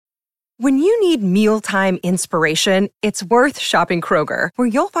When you need mealtime inspiration, it's worth shopping Kroger, where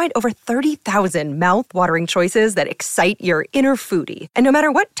you'll find over 30,000 mouth-watering choices that excite your inner foodie. And no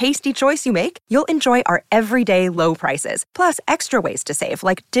matter what tasty choice you make, you'll enjoy our everyday low prices, plus extra ways to save,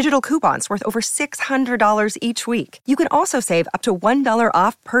 like digital coupons worth over $600 each week. You can also save up to $1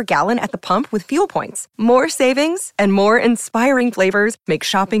 off per gallon at the pump with fuel points. More savings and more inspiring flavors make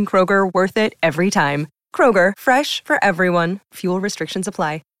shopping Kroger worth it every time. Kroger, fresh for everyone. Fuel restrictions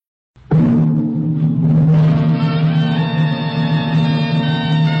apply.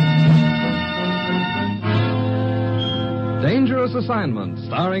 Dangerous Assignment,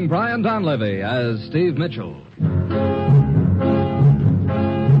 starring Brian Donlevy as Steve Mitchell.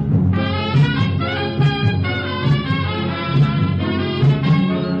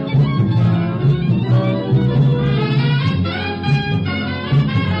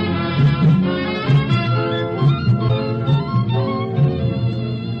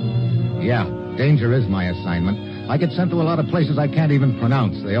 Yeah, danger is my assignment. I get sent to a lot of places I can't even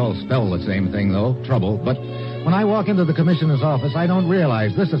pronounce. They all spell the same thing, though, trouble. But when I walk into the commissioner's office, I don't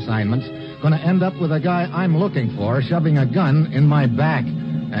realize this assignment's going to end up with a guy I'm looking for shoving a gun in my back,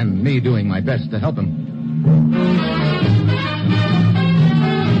 and me doing my best to help him.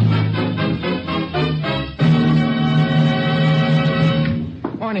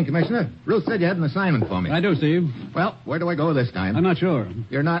 Morning, Commissioner. Ruth said you had an assignment for me. I do, Steve. Well, where do I go this time? I'm not sure.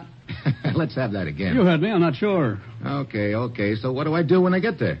 You're not? Let's have that again. You heard me. I'm not sure. Okay. So what do I do when I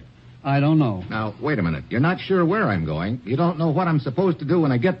get there? I don't know. Now, wait a minute. You're not sure where I'm going. You don't know what I'm supposed to do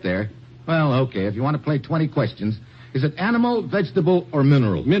when I get there. Well, okay, if you want to play 20 questions. Is it animal, vegetable, or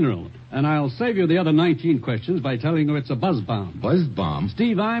mineral? Mineral. And I'll save you the other 19 questions by telling you it's a buzz bomb. Buzz bomb?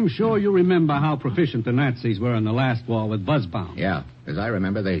 Steve, I'm sure you remember how proficient the Nazis were in the last war with buzz bombs. Yeah. As I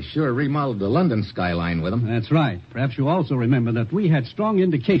remember, they sure remodeled the London skyline with them. That's right. Perhaps you also remember that we had strong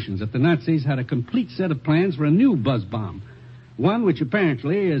indications that the Nazis had a complete set of plans for a new buzz bomb. One which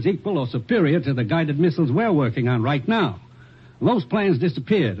apparently is equal or superior to the guided missiles we're working on right now. Those plans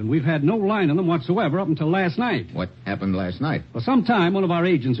disappeared, and we've had no line on them whatsoever up until last night. What happened last night? For some time, one of our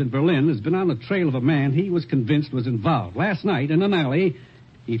agents in Berlin has been on the trail of a man he was convinced was involved. Last night, in an alley,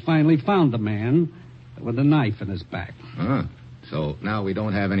 he finally found the man with a knife in his back. Huh. So now we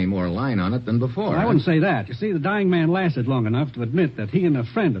don't have any more line on it than before. Well, I wouldn't say that. You see, the dying man lasted long enough to admit that he and a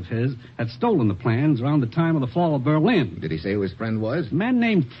friend of his had stolen the plans around the time of the fall of Berlin. Did he say who his friend was? A man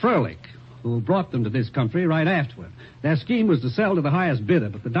named Froelich, who brought them to this country right afterward. Their scheme was to sell to the highest bidder,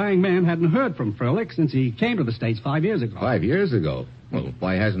 but the dying man hadn't heard from Froelich since he came to the States 5 years ago. 5 years ago? Well,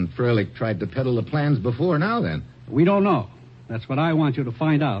 why hasn't Froelich tried to peddle the plans before now, then? We don't know. That's what I want you to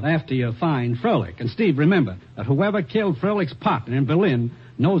find out after you find Froelich. And, Steve, remember that whoever killed Froelich's partner in Berlin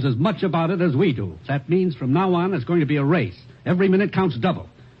knows as much about it as we do. That means from now on it's going to be a race. Every minute counts double.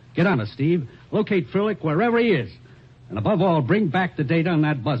 Get on it, Steve. Locate Froelich wherever he is. And above all, bring back the data on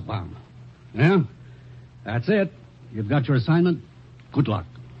that buzz bomb. Yeah? That's it. You've got your assignment. Good luck.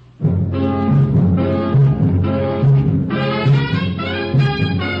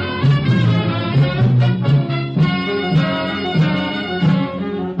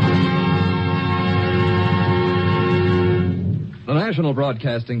 The National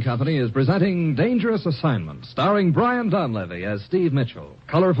Broadcasting Company is presenting Dangerous Assignment, starring Brian Donlevy as Steve Mitchell,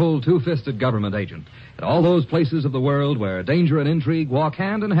 colorful, two-fisted government agent. At all those places of the world where danger and intrigue walk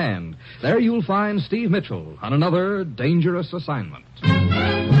hand in hand, there you'll find Steve Mitchell on another Dangerous Assignment.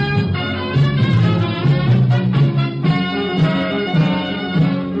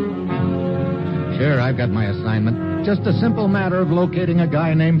 Sure, I've got my assignment. Just a simple matter of locating a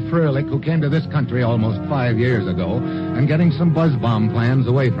guy named Froelich who came to this country almost 5 years ago and getting some buzz bomb plans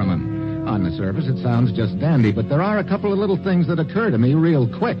away from him. On the surface, it sounds just dandy, but there are a couple of little things that occur to me real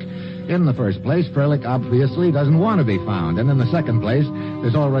quick. In the first place, Froelich obviously doesn't want to be found. And in the second place,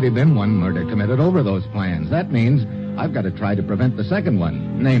 there's already been one murder committed over those plans. That means I've got to try to prevent the second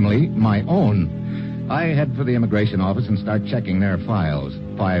one, namely my own. I head for the immigration office and start checking their files.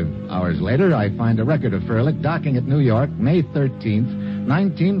 5 hours later, I find a record of Froelich docking at New York, May 13th,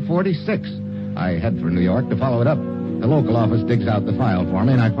 1946. I head for New York to follow it up. The local office digs out the file for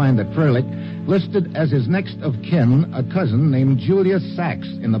me, and I find that Froelich listed as his next of kin a cousin named Julius Sachs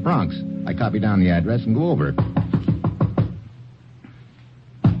in the Bronx. I copy down the address and go over it.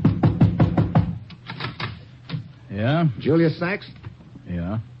 Yeah? Julius Sachs?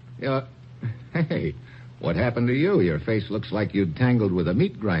 Yeah. Yeah. Hey, what happened to you? Your face looks like you'd tangled with a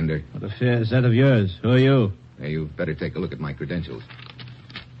meat grinder. What affair is that of yours? Who are you? Hey, you'd better take a look at my credentials.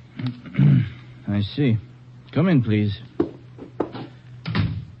 I see. Come in, please.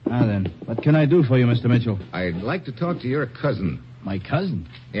 Now then, what can I do for you, Mr. Mitchell? I'd like to talk to your cousin. My cousin?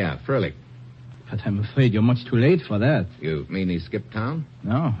 Yeah, Froelich. But I'm afraid you're much too late for that. You mean he skipped town?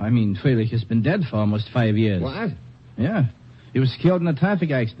 No, I mean, Froelich has been dead for almost 5 years. What? Yeah. He was killed in a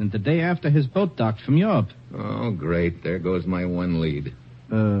traffic accident the day after his boat docked from Europe. Oh, great. There goes my one lead.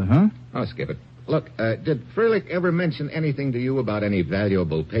 Huh? I'll skip it. Look, did Froelich ever mention anything to you about any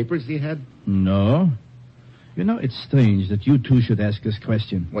valuable papers he had? No. You know, it's strange that you two should ask this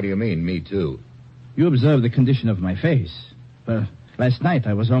question. What do you mean, me too? You observed the condition of my face. Last night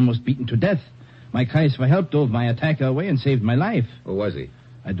I was almost beaten to death. My cries for help drove my attacker away and saved my life. Who was he?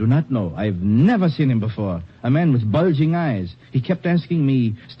 I do not know. I've never seen him before. A man with bulging eyes. He kept asking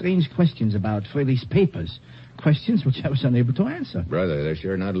me strange questions about Frelich's papers. Questions which I was unable to answer. Brother, they're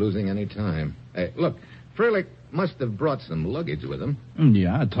sure not losing any time. Hey, look, Froelich must have brought some luggage with him.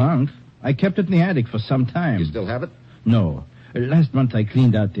 Yeah, a trunk. I kept it in the attic for some time. You still have it? No. Last month I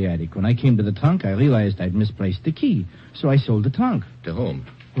cleaned out the attic. When I came to the trunk, I realized I'd misplaced the key. So I sold the trunk. To whom?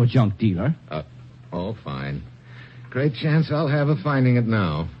 To a junk dealer. Oh, fine. Great chance I'll have of finding it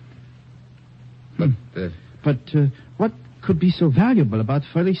now. But what could be so valuable about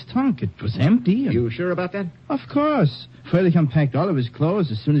Frelich's trunk? It was empty. You sure about that? Of course. Frelich unpacked all of his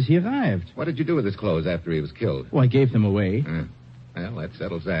clothes as soon as he arrived. What did you do with his clothes after he was killed? Oh, I gave them away. Well, that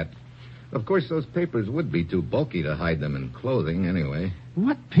settles that. Of course, those papers would be too bulky to hide them in clothing anyway.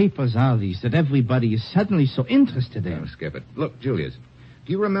 What papers are these that everybody is suddenly so interested in? Oh, skip it. Look, Julius,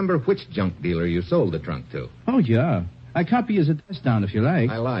 do you remember which junk dealer you sold the trunk to? Oh, yeah. I copy his address down if you like.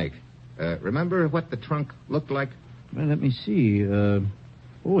 I like. Remember what the trunk looked like? Well, let me see.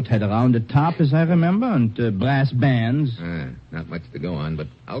 It had a rounded top, as I remember, and brass bands. Not much to go on, but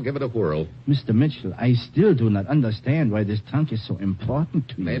I'll give it a whirl. Mr. Mitchell, I still do not understand why this trunk is so important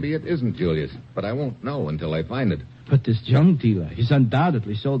to you. Maybe it isn't, Julius, but I won't know until I find it. But this junk dealer, he's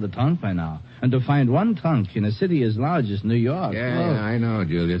undoubtedly sold the trunk by now. And to find one trunk in a city as large as New York... Yeah, I know,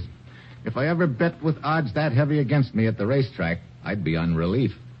 Julius. If I ever bet with odds that heavy against me at the racetrack, I'd be on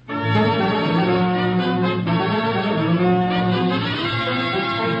relief.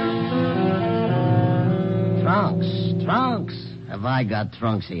 Trunks. Have I got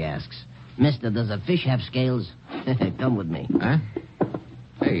trunks, he asks. Mister, does a fish have scales? Come with me. Huh?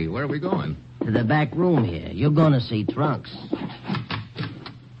 Hey, where are we going? To the back room here. You're going to see trunks.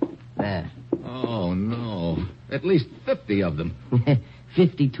 There. Oh, no. At least 50 of them.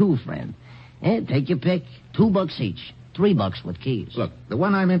 52, friend. Take your pick. $2 each. $3 with keys. Look, the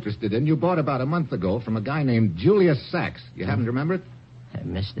one I'm interested in you bought about a month ago from a guy named Julius Sachs. You happen to remember it?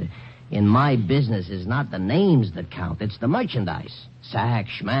 Mister, in my business, it's not the names that count. It's the merchandise. Sack,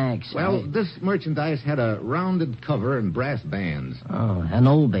 schmack. Well, this merchandise had a rounded cover and brass bands. Oh, an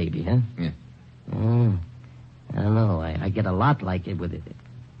old baby, huh? Yeah. I don't know. I get a lot like it with it.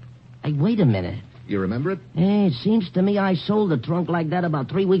 Hey, wait a minute. You remember it? It seems to me I sold a trunk like that about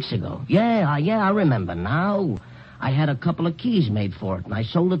 3 weeks ago. Yeah, I remember now. I had a couple of keys made for it, and I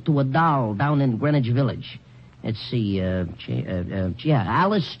sold it to a doll down in Greenwich Village. Let's see,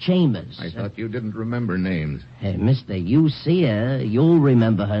 Alice Chambers. I thought you didn't remember names. Hey, mister, you see her, you'll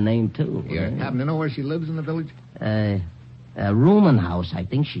remember her name, too. You happen to know where she lives in the village? Rumen House, I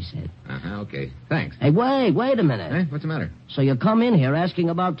think she said. Okay. Thanks. Hey, wait a minute. What's the matter? So you come in here asking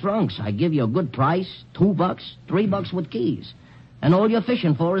about trunks. I give you a good price, $2, $3 with keys. And all you're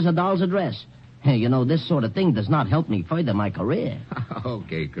fishing for is a doll's address. Hey, you know, this sort of thing does not help me further my career.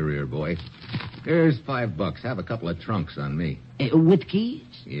 Okay, career boy. Here's $5. Have a couple of trunks on me. With keys?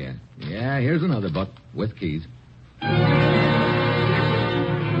 Yeah, here's another $1 with keys.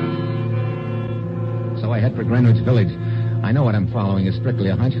 So I head for Greenwich Village. I know what I'm following is strictly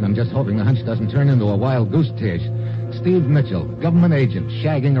a hunch, and I'm just hoping the hunch doesn't turn into a wild goose chase. Steve Mitchell, government agent,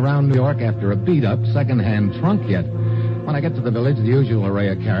 shagging around New York after a beat-up second-hand trunk hit. When I get to the village, the usual array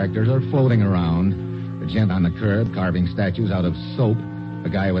of characters are floating around. The gent on the curb carving statues out of soap. A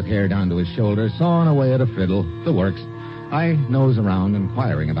guy with hair down to his shoulders sawing away at a fiddle. The works. I nose around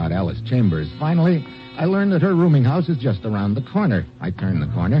inquiring about Alice Chambers. Finally, I learn that her rooming house is just around the corner. I turn the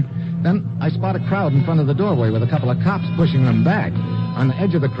corner. Then I spot a crowd in front of the doorway with a couple of cops pushing them back. On the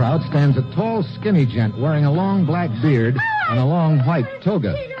edge of the crowd stands a tall, skinny gent wearing a long black beard and a long white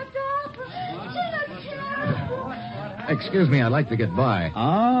toga. Excuse me, I'd like to get by.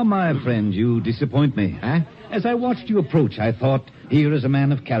 Ah, my friend, you disappoint me. Huh? As I watched you approach, I thought, here is a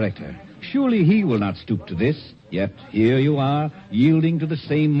man of character. Surely he will not stoop to this. Yet here you are, yielding to the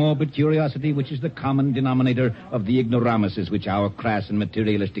same morbid curiosity which is the common denominator of the ignoramuses which our crass and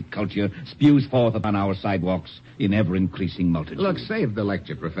materialistic culture spews forth upon our sidewalks in ever-increasing multitudes. Look, save the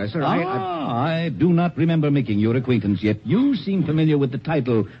lecture, Professor. I do not remember making your acquaintance, yet you seem familiar with the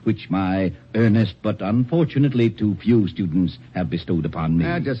title which my earnest but unfortunately too few students have bestowed upon me.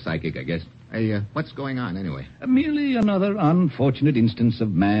 Just psychic, I guess. Hey, what's going on, anyway? Merely another unfortunate instance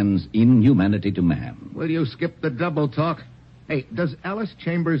of man's inhumanity to man. Will you skip the double talk? Hey, does Alice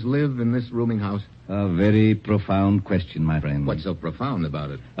Chambers live in this rooming house? A very profound question, my friend. What's so profound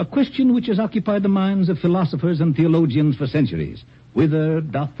about it? A question which has occupied the minds of philosophers and theologians for centuries. Whither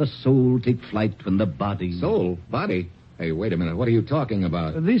doth the soul take flight when the body... Soul? Body? Hey, wait a minute. What are you talking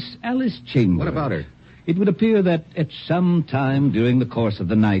about? This Alice Chambers... What about her? It would appear that at some time during the course of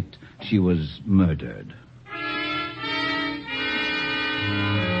the night, she was murdered.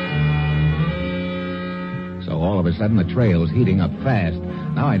 So all of a sudden the trail's heating up fast.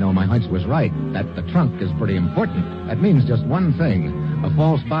 Now I know my hunch was right, that the trunk is pretty important. That means just one thing. A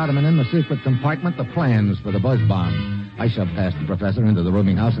false bottom and in the secret compartment, the plans for the buzz bomb. I shove past the professor into the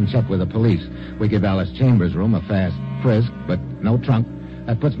rooming house and check with the police. We give Alice Chambers' room a fast frisk, but no trunk.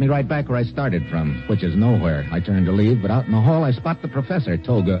 That puts me right back where I started from, which is nowhere. I turn to leave, but out in the hall I spot the professor,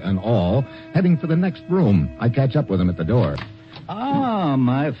 toga and all, heading for the next room. I catch up with him at the door. Ah,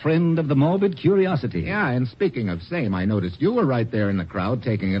 my friend of the morbid curiosity. Yeah, and speaking of same, I noticed you were right there in the crowd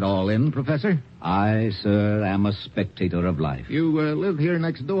taking it all in, Professor. I, sir, am a spectator of life. You live here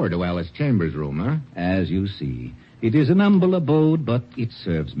next door to Alice Chambers' room, huh? As you see. It is an humble abode, but it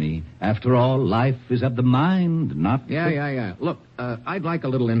serves me. After all, life is of the mind, not... Yeah. Look, I'd like a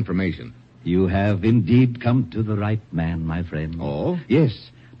little information. You have indeed come to the right man, my friend. Oh?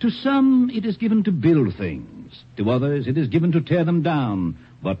 Yes. To some, it is given to build things. To others, it is given to tear them down.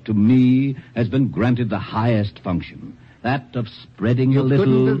 But to me has been granted the highest function, that of spreading a little...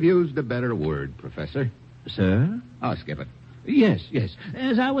 You couldn't have used a better word, Professor. Sir? I'll skip it. Yes.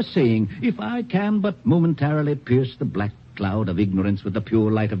 As I was saying, if I can but momentarily pierce the black cloud of ignorance with the pure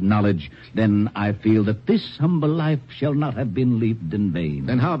light of knowledge, then I feel that this humble life shall not have been lived in vain.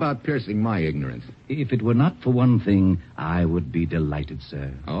 Then how about piercing my ignorance? If it were not for one thing, I would be delighted,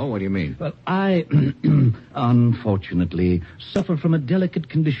 sir. Oh, what do you mean? Well, I, unfortunately, suffer from a delicate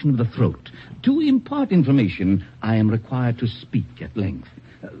condition of the throat. To impart information, I am required to speak at length.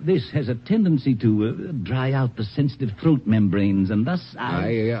 This has a tendency to dry out the sensitive throat membranes, and thus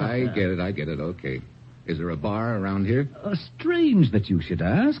I get it, okay. Is there a bar around here? Strange that you should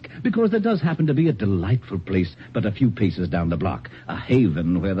ask, because there does happen to be a delightful place but a few paces down the block, a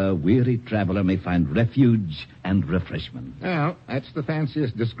haven where the weary traveler may find refuge and refreshment. Well, that's the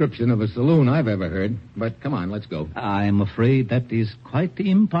fanciest description of a saloon I've ever heard. But come on, let's go. I'm afraid that is quite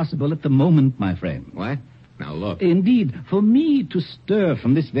impossible at the moment, my friend. What? Now, look. Indeed, for me to stir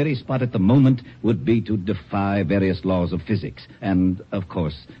from this very spot at the moment would be to defy various laws of physics. And, of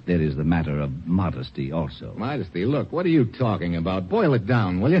course, there is the matter of modesty also. Modesty? Look, what are you talking about? Boil it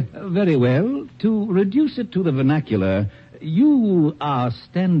down, will you? Very well. To reduce it to the vernacular, you are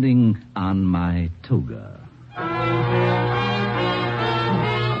standing on my toga.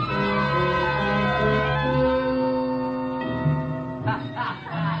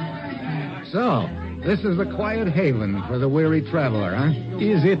 So... this is the quiet haven for the weary traveler, huh?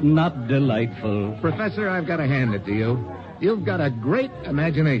 Is it not delightful? Professor, I've got to hand it to you. You've got a great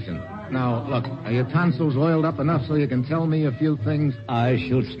imagination. Now, look, are your tonsils oiled up enough so you can tell me a few things? I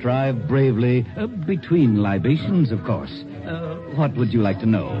shall strive bravely, between libations, of course. What would you like to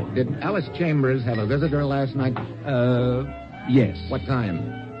know? Did Alice Chambers have a visitor last night? Yes. What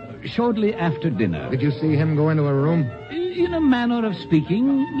time? Shortly after dinner. Did you see him go into a room? In a manner of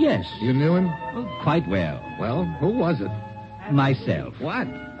speaking, yes. You knew him? Quite well. Well, who was it? Myself. What?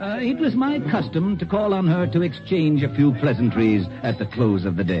 It was my custom to call on her to exchange a few pleasantries at the close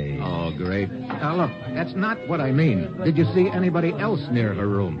of the day. Oh, great. Now, look, that's not what I mean. Did you see anybody else near her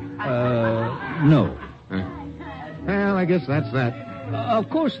room? No. Well, I guess that's that. Of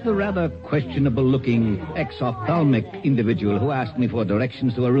course, the rather questionable-looking exophthalmic individual who asked me for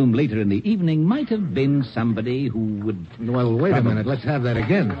directions to a room later in the evening might have been somebody who would... Well, wait a minute. Let's have that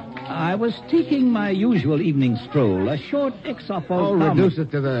again. I was taking my usual evening stroll, a short exophthalmic... Oh, reduce it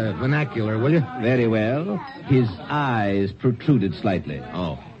to the vernacular, will you? Very well. His eyes protruded slightly.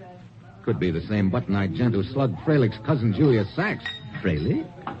 Oh. Could be the same button-eyed gent who slugged Freilich's cousin Julius Sachs. Freilich?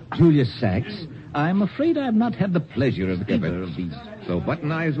 Julius Sachs? I'm afraid I've not had the pleasure of either of these... So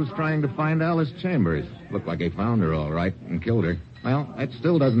Button Eyes was trying to find Alice Chambers. Looked like he found her all right and killed her. Well, that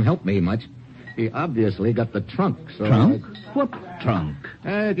still doesn't help me much. He obviously got the trunk, so... Trunk? What trunk?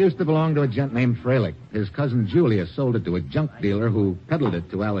 It used to belong to a gent named Freilich. His cousin Julius sold it to a junk dealer who peddled it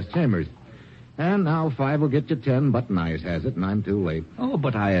to Alice Chambers. And now 5 will get you 10. Button Eyes has it, and I'm too late. Oh,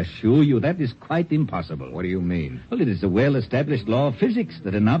 but I assure you that is quite impossible. What do you mean? Well, it is a well-established law of physics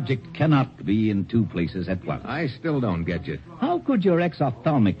that an object cannot be in 2 places at once. I still don't get you. How could your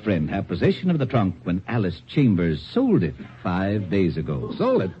ex-ophthalmic friend have possession of the trunk when Alice Chambers sold it 5 days ago?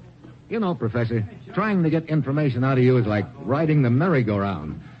 Sold it? You know, Professor, trying to get information out of you is like riding the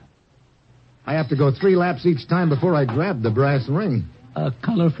merry-go-round. I have to go 3 laps each time before I grab the brass ring. A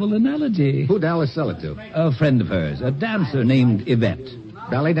colorful analogy. Who'd Alice sell it to? A friend of hers, a dancer named Yvette.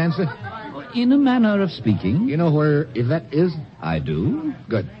 Ballet dancer? In a manner of speaking. You know where Yvette is? I do.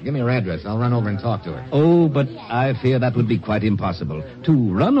 Good. Give me her address. I'll run over and talk to her. Oh, but I fear that would be quite impossible.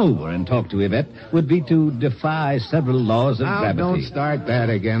 To run over and talk to Yvette would be to defy several laws of gravity. Don't start that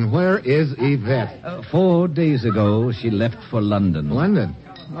again. Where is Yvette? 4 days ago, she left for London. London?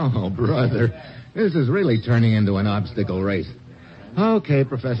 Oh, brother. This is really turning into an obstacle race. Okay,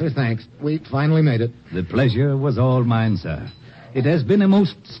 Professor, thanks. We finally made it. The pleasure was all mine, sir. It has been a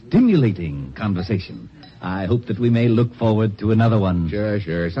most stimulating conversation. I hope that we may look forward to another one.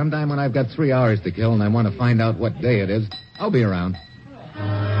 Sure. Sometime when I've got 3 hours to kill and I want to find out what day it is, I'll be around.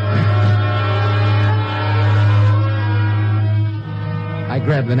 I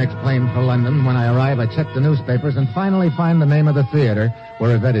grab the next plane for London. When I arrive, I check the newspapers and finally find the name of the theater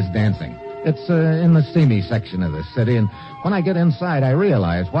where Yvette is dancing. It's in the seamy section of the city, and when I get inside, I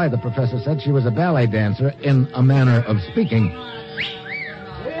realize why the professor said she was a ballet dancer in a manner of speaking.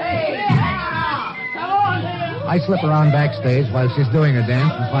 I slip around backstage while she's doing her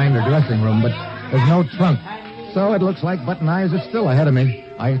dance and find her dressing room, but there's no trunk. So it looks like Button Eyes is still ahead of me.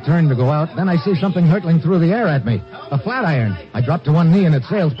 I turn to go out, then I see something hurtling through the air at me. A flat iron. I drop to one knee and it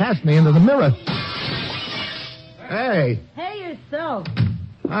sails past me into the mirror. Hey. Hey, yourself.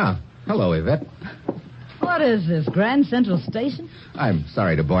 Ah. Hello, Yvette. What is this, Grand Central Station? I'm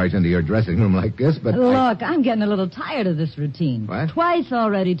sorry to barge into your dressing room like this, but... Look, I'm getting a little tired of this routine. What? Twice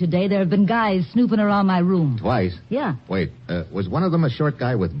already today there have been guys snooping around my room. Twice? Yeah. Wait, was one of them a short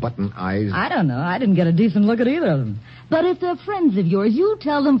guy with button eyes? I don't know. I didn't get a decent look at either of them. But if they're friends of yours, you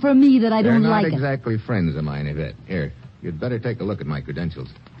tell them for me that I don't like They're it. not exactly friends of mine, Yvette. Here, you'd better take a look at my credentials.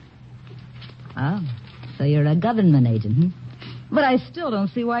 Oh, so you're a government agent, hmm? But I still don't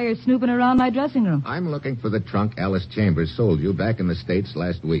see why you're snooping around my dressing room. I'm looking for the trunk Alice Chambers sold you back in the States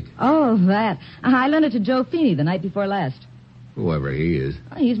last week. Oh, that. I lent it to Joe Feeney the night before last. Whoever he is.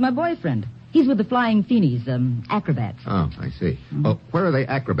 Oh, he's my boyfriend. He's with the Flying Feenies, acrobats. Oh, I see. Mm-hmm. Oh, where are they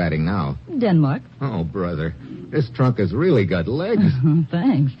acrobating now? Denmark. Oh, brother. This trunk has really got legs.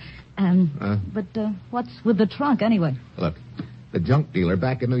 Thanks. But what's with the trunk, anyway? Look, the junk dealer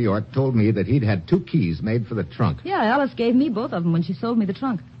back in New York told me that he'd had 2 keys made for the trunk. Yeah, Alice gave me both of them when she sold me the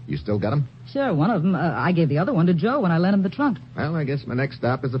trunk. You still got them? Sure, one of them. I gave the other one to Joe when I lent him the trunk. Well, I guess my next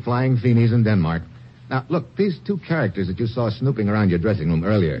stop is the Flying Feenies in Denmark. Now, look, these 2 characters that you saw snooping around your dressing room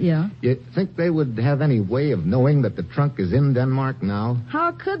earlier. Yeah? You think they would have any way of knowing that the trunk is in Denmark now?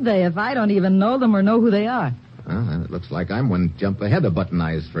 How could they if I don't even know them or know who they are? Well, then it looks like I'm one jump ahead of Button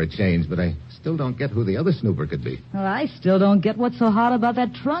Eyes for a change, but I still don't get who the other snooper could be. Well, I still don't get what's so hot about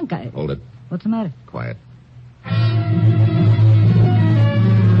that trunk. Hold it. What's the matter? Quiet.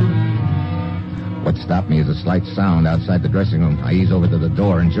 What stopped me is a slight sound outside the dressing room. I ease over to the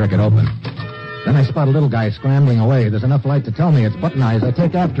door and jerk it open. Then I spot a little guy scrambling away. There's enough light to tell me it's Button Eyes. I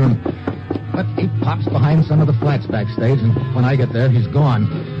take after him. But he pops behind some of the flats backstage, and when I get there, he's gone.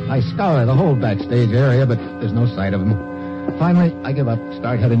 I scour the whole backstage area, but there's no sight of him. Finally, I give up,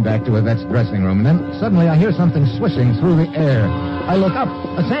 start heading back to Yvette's dressing room, and then suddenly I hear something swishing through the air. I look up.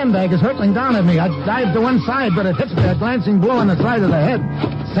 A sandbag is hurtling down at me. I dive to one side, but it hits me a glancing blow on the side of the head.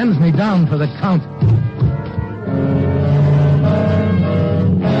 Sends me down for the count.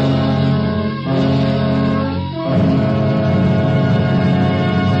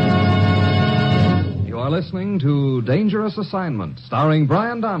 Listening to Dangerous Assignment, starring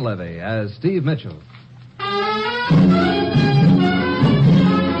Brian Donlevy as Steve Mitchell.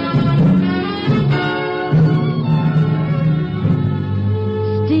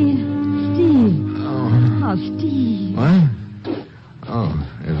 Steve. Oh, Steve. What? Oh,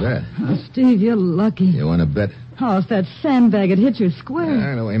 is that? Oh, Steve, you're lucky. You want to bet? Oh, if that sandbag had hit you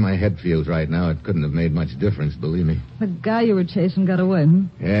square. The way my head feels right now, it couldn't have made much difference, believe me. The guy you were chasing got away, hmm?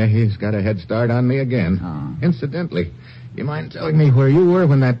 Yeah, he's got a head start on me again. Oh. Incidentally, you mind telling me where you were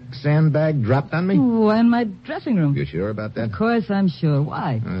when that sandbag dropped on me? Oh, in my dressing room. You sure about that? Of course I'm sure.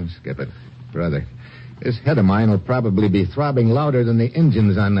 Why? Skip it. Brother, This head of mine will probably be throbbing louder than the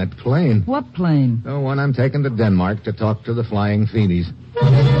engines on that plane. What plane? The one I'm taking to Denmark to talk to the Flying Feenies.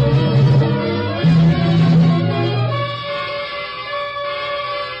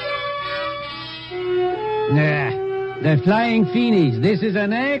 The Flying Feenies. This is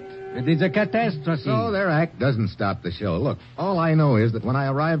an act? It is a catastrophe. So their act doesn't stop the show. Look, all I know is that when I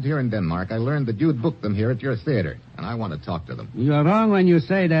arrived here in Denmark, I learned that you'd booked them here at your theater, and I want to talk to them. You're wrong when you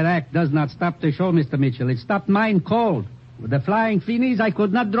say that act does not stop the show, Mr. Mitchell. It stopped mine cold. With the Flying Feenies, I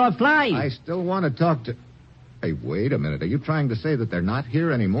could not draw flies. I still want to talk to... Hey, wait a minute. Are you trying to say that they're not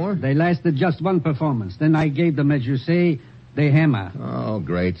here anymore? They lasted just one performance. Then I gave them, as you say, the hammer. Oh,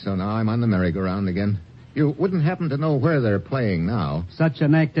 great. So now I'm on the merry-go-round again. You wouldn't happen to know where they're playing now. Such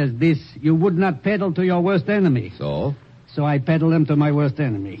an act as this, you would not peddle to your worst enemy. So? So I peddle them to my worst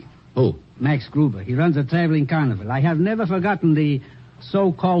enemy. Who? Max Gruber. He runs a traveling carnival. I have never forgotten the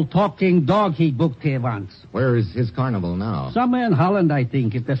so-called talking dog he booked here once. Where is his carnival now? Somewhere in Holland, I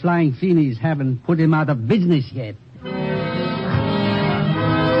think, if the Flying Feenies haven't put him out of business yet. So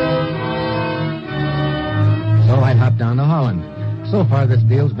I hopped down to Holland. So far, this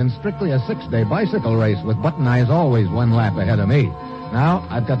deal's been strictly a 6-day bicycle race with Button Eyes always one lap ahead of me. Now,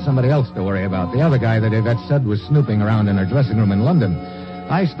 I've got somebody else to worry about, the other guy that Yvette said was snooping around in her dressing room in London.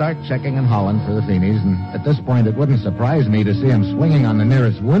 I start checking in Holland for the Feenies, and at this point, it wouldn't surprise me to see him swinging on the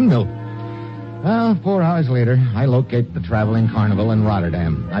nearest windmill. Well, 4 hours later, I locate the traveling carnival in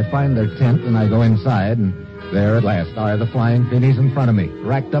Rotterdam. I find their tent, and I go inside, and there at last are the Flying Feenies in front of me,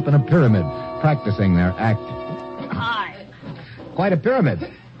 racked up in a pyramid, practicing their act. Hi. Quite a pyramid.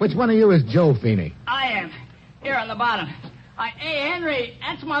 Which one of you is Joe Feeney? I am. Here on the bottom. Hey, Henry,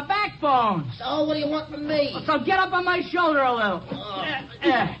 that's my backbone. So, what do you want from me? So get up on my shoulder a little.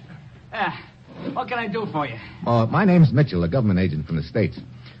 What can I do for you? My name's Mitchell, a government agent from the States.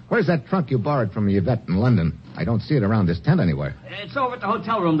 Where's that trunk you borrowed from Yvette in London? I don't see it around this tent anywhere. It's over at the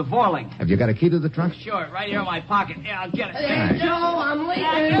hotel room, the Vorling. Have you got a key to the trunk? Sure, right here in my pocket. Yeah, I'll get it. Hey, Joe, I'm leaving.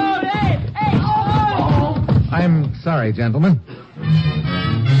 Hey, oh! I'm sorry, gentlemen.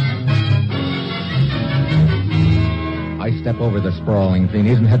 I step over the sprawling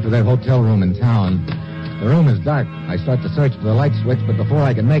Feenies and head for their hotel room in town. The room is dark. I start to search for the light switch, but before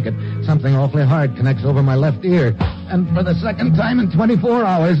I can make it, something awfully hard connects over my left ear. And for the second time in 24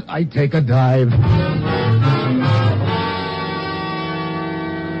 hours, I take a dive.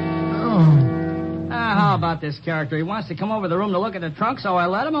 How about this character? He wants to come over the room to look at the trunk, so I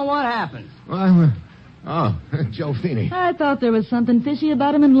let him, and what happened? Joe Feeney. I thought there was something fishy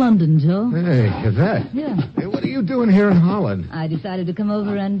about him in London, Joe. Hey, Yvette. Yeah. Hey, what are you doing here in Holland? I decided to come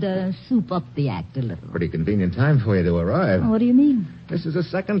over and soup up the act a little. Pretty convenient time for you to arrive. What do you mean? This is the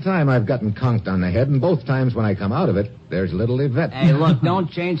second time I've gotten conked on the head, and both times when I come out of it, there's little Yvette. Hey, look,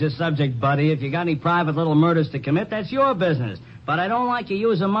 don't change the subject, buddy. If you got any private little murders to commit, that's your business. But I don't like you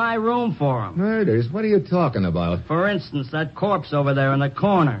using my room for them. Murders? What are you talking about? For instance, that corpse over there in the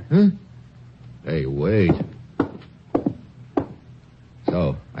corner. Huh? Hey, wait.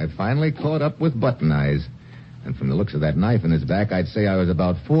 So, I finally caught up with Button Eyes. And from the looks of that knife in his back, I'd say I was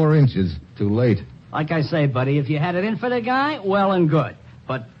about 4 inches too late. Like I say, buddy, if you had it in for the guy, well and good.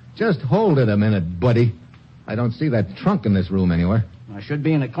 But... Just hold it a minute, buddy. I don't see that trunk in this room anywhere. I should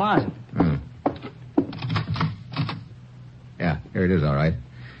be in the closet. Yeah, here it is, all right.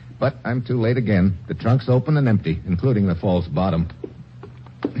 But I'm too late again. The trunk's open and empty, including the false bottom.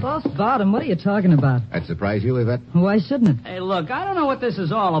 False bottom? What are you talking about? That surprise you, Yvette? Why shouldn't it? Hey, look, I don't know what this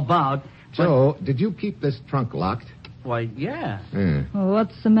is all about. So, did you keep this trunk locked? Why, yeah. Well,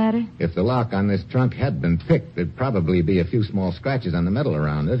 what's the matter? If the lock on this trunk had been picked, there'd probably be a few small scratches on the metal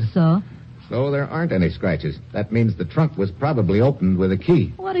around it. So? So there aren't any scratches. That means the trunk was probably opened with a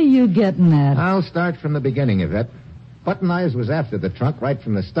key. What are you getting at? I'll start from the beginning, Yvette. Button Eyes was after the trunk right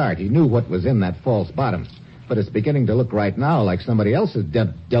from the start. He knew what was in that false bottom. But it's beginning to look right now like somebody else has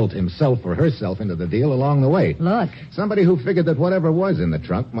dealt himself or herself into the deal along the way. Look. Somebody who figured that whatever was in the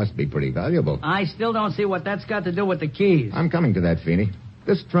trunk must be pretty valuable. I still don't see what that's got to do with the keys. I'm coming to that, Feeney.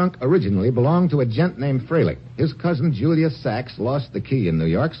 This trunk originally belonged to a gent named Freilich. His cousin Julius Sachs lost the key in New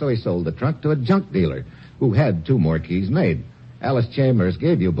York, so he sold the trunk to a junk dealer who had 2 more keys made. Alice Chambers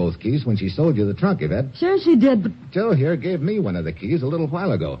gave you both keys when she sold you the trunk, Yvette. Sure she did, but... Joe here gave me one of the keys a little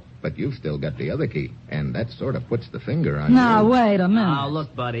while ago. But you've still got the other key. And that sort of puts the finger on Now, you. wait a minute. Now,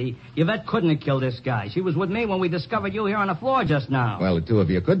 look, buddy. Yvette couldn't have killed this guy. She was with me when we discovered you here on the floor just now. Well, the two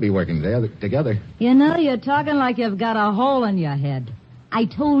of you could be working together. You know, you're talking like you've got a hole in your head. I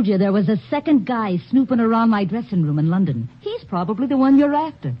told you there was a second guy snooping around my dressing room in London. He's probably the one you're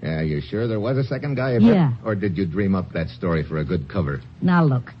after. Yeah, you sure there was a second guy, Yvette? Yeah. Or did you dream up that story for a good cover? Now,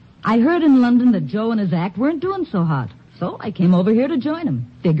 look. I heard in London that Joe and his act weren't doing so hot. So I came over here to join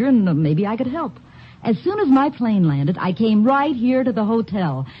him, figuring maybe I could help. As soon as my plane landed, I came right here to the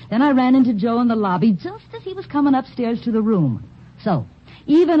hotel. Then I ran into Joe in the lobby just as he was coming upstairs to the room. So,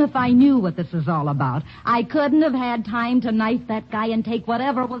 even if I knew what this is all about, I couldn't have had time to knife that guy and take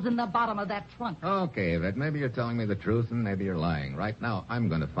whatever was in the bottom of that trunk. Okay, Yvette, maybe you're telling me the truth and maybe you're lying. Right now, I'm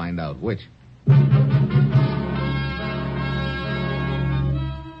going to find out which.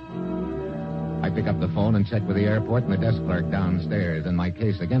 I pick up the phone and check with the airport and the desk clerk downstairs, and my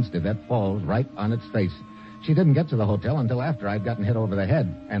case against Yvette falls right on its face. She didn't get to the hotel until after I'd gotten hit over the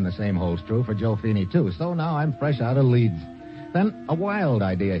head, and the same holds true for Joe Feeney, too. So now I'm fresh out of Leeds. Then a wild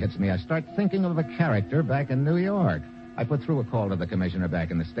idea hits me. I start thinking of a character back in New York. I put through a call to the commissioner back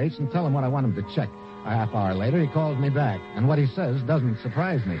in the States and tell him what I want him to check. A half hour later, he calls me back, and what he says doesn't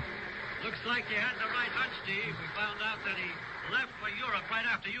surprise me. Looks like you had the right hunch, Steve. We found out that he left for Europe right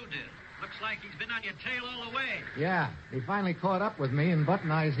after you did. Looks like he's been on your tail all the way. Yeah, he finally caught up with me in Button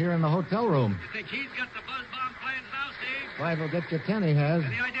Eyes here in the hotel room. You think he's got the buzz bomb plans now, Steve? 5 will get you 10, he has.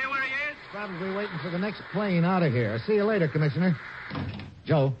 Any idea where he is? Probably waiting for the next plane out of here. See you later, Commissioner.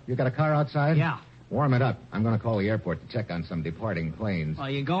 Joe, you got a car outside? Yeah. Warm it up. I'm going to call the airport to check on some departing planes.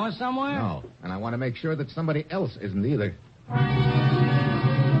 Are you going somewhere? No, and I want to make sure that somebody else isn't either.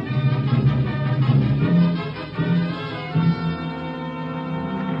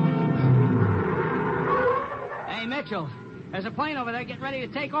 Hey, Mitchell, there's a plane over there getting ready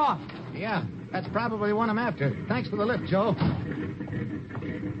to take off. Yeah, that's probably the one I'm after. Thanks for the lift, Joe.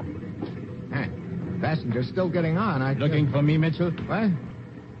 Passenger's still getting on. Looking for me, Mitchell? What?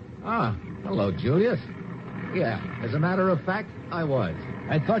 Ah, hello, Julius. Yeah, as a matter of fact, I was.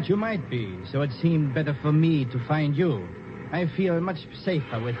 I thought you might be, so it seemed better for me to find you. I feel much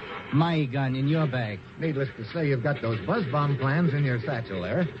safer with my gun in your bag. Needless to say, you've got those buzz bomb plans in your satchel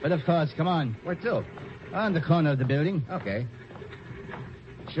there. But of course, come on. Where to? On the corner of the building. Okay.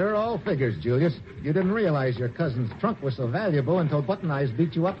 Sure all figures, Julius. You didn't realize your cousin's trunk was so valuable until Button Eyes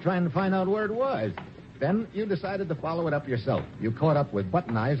beat you up trying to find out where it was. Then you decided to follow it up yourself. You caught up with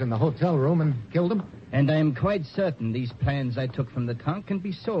Button Eyes in the hotel room and killed him? And I am quite certain these plans I took from the trunk can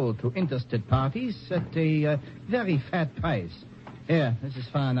be sold to interested parties at a very fat price. Here, this is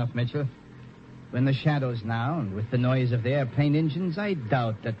far enough, Mitchell. When the shadows now, and with the noise of the airplane engines, I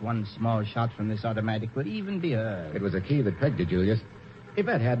doubt that one small shot from this automatic would even be heard. It was a key that pegged you, Julius.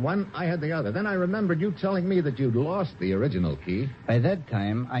 Yvette had one, I had the other. Then I remembered you telling me that you'd lost the original key. By that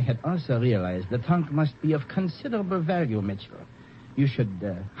time, I had also realized the trunk must be of considerable value, Mitchell. You should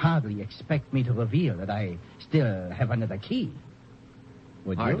hardly expect me to reveal that I still have another key.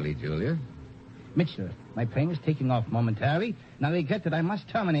 Would you? Hardly, Julius. Mitchell, my plane is taking off momentarily, and I regret that I must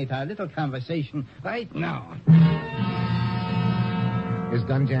terminate our little conversation right now. His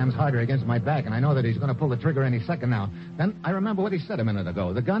gun jams harder against my back, and I know that he's going to pull the trigger any second now. Then I remember what he said a minute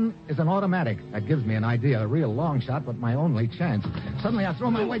ago. The gun is an automatic. That gives me an idea, a real long shot, but my only chance. Suddenly I throw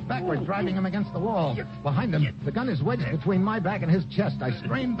my weight backward, driving him against the wall. Behind him, the gun is wedged between my back and his chest. I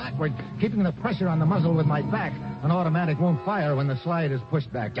strain backward, keeping the pressure on the muzzle with my back. An automatic won't fire when the slide is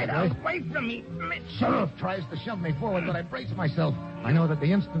pushed back. Get right? away from me, Mitchell. Sheriff tries to shove me forward, but I brace myself. I know that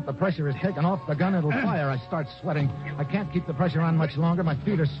the instant the pressure is taken off the gun, it'll fire. I start sweating. I can't keep the pressure on much longer. My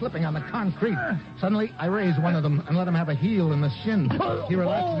feet are slipping on the concrete. Suddenly, I raise one of them and let him have a heel in the shin. He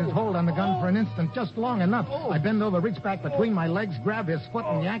relaxes his hold on the gun for an instant, just long enough. I bend over, reach back between my legs, grab his foot,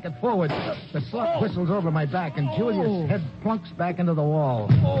 and yank it forward. The slug whistles over my back, and Julius' head plunks back into the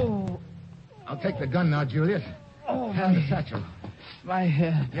wall. I'll take the gun now, Julius. And the satchel. My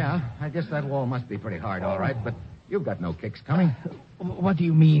head. Yeah, I guess that wall must be pretty hard, all right, but you've got no kicks coming. What do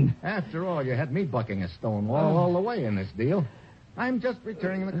you mean? After all, you had me bucking a stone wall all the way in this deal. I'm just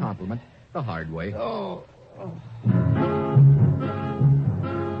returning the compliment the hard way.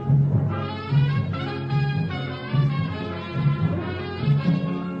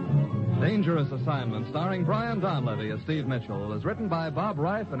 Dangerous Assignment, starring Brian Donlevy as Steve Mitchell, is written by Bob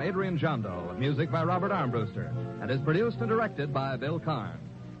Reif and Adrian Jondo, with music by Robert Armbruster, and is produced and directed by Bill Karn.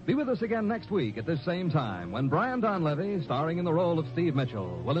 Be with us again next week at this same time when Brian Donlevy, starring in the role of Steve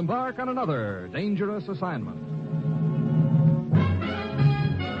Mitchell, will embark on another Dangerous Assignment.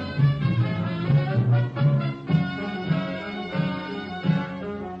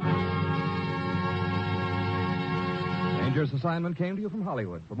 Dangerous Assignment came to you from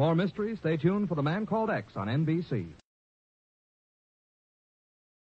Hollywood. For more mysteries, stay tuned for The Man Called X on NBC.